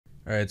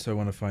All right, so I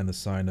want to find the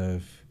sine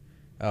of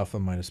alpha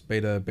minus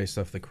beta based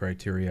off the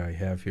criteria I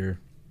have here.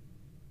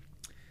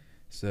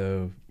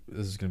 So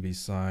this is going to be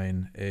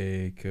sine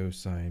A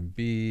cosine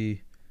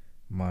B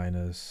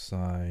minus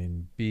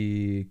sine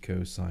B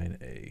cosine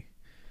A,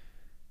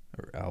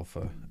 or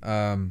alpha.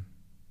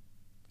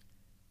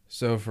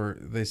 So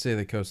they say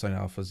that cosine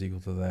alpha is equal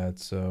to that.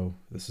 So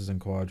this is in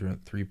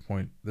quadrant 3.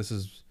 This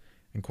is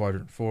in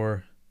quadrant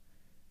 4.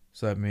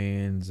 So that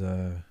means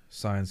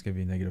sine's going to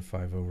be negative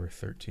 5 over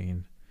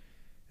 13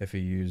 if you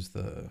use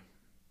the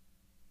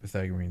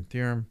Pythagorean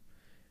theorem.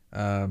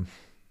 2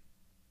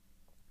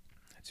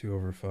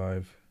 over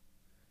 5,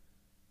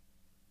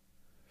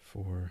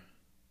 4.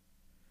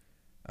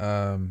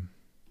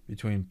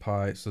 Between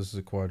pi, so this is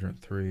a quadrant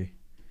 3.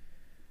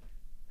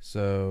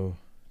 So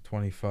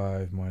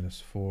 25 minus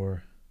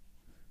 4,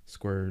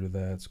 square root of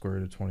that, square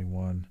root of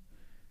 21.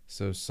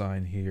 So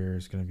sine here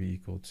is going to be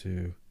equal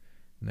to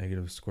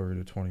negative square root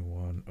of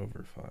 21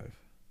 over 5.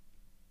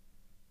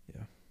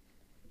 Yeah.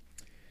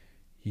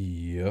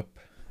 Yep.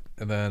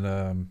 And then,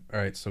 all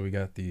right, so we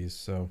got these.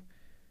 So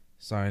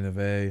sine of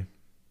A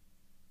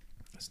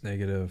is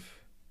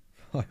negative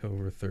 5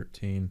 over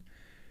 13.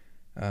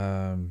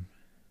 And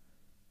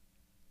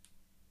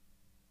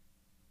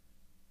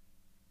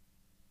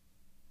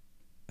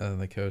then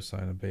the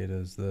cosine of beta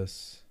is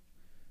this,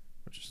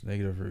 which is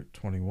negative root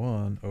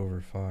 21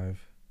 over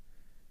 5.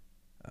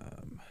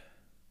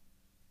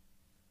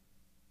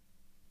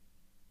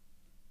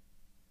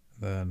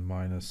 Then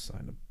minus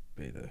sine of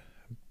beta.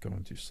 I'm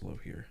going too slow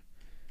here.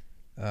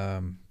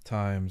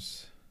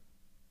 Times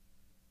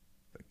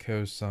the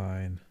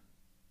cosine.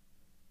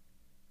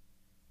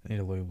 I need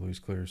to label these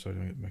clear so I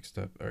don't get mixed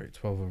up. All right,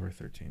 12 over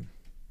 13.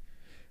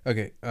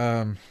 Okay,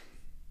 so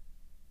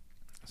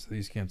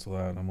these cancel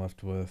out. I'm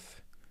left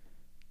with,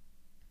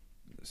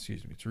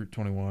 excuse me, it's root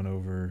 21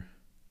 over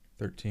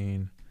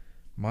 13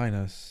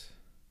 minus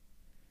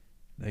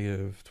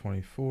negative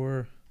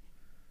 24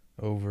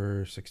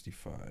 over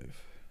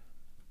 65.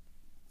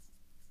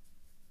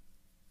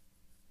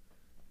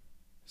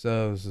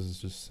 So this is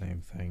just the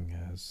same thing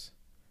as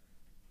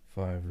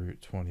 5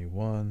 root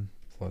 21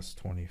 plus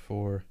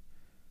 24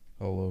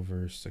 all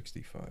over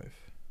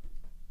 65.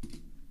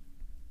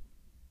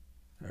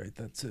 All right,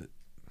 that's it.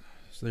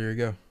 So there you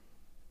go.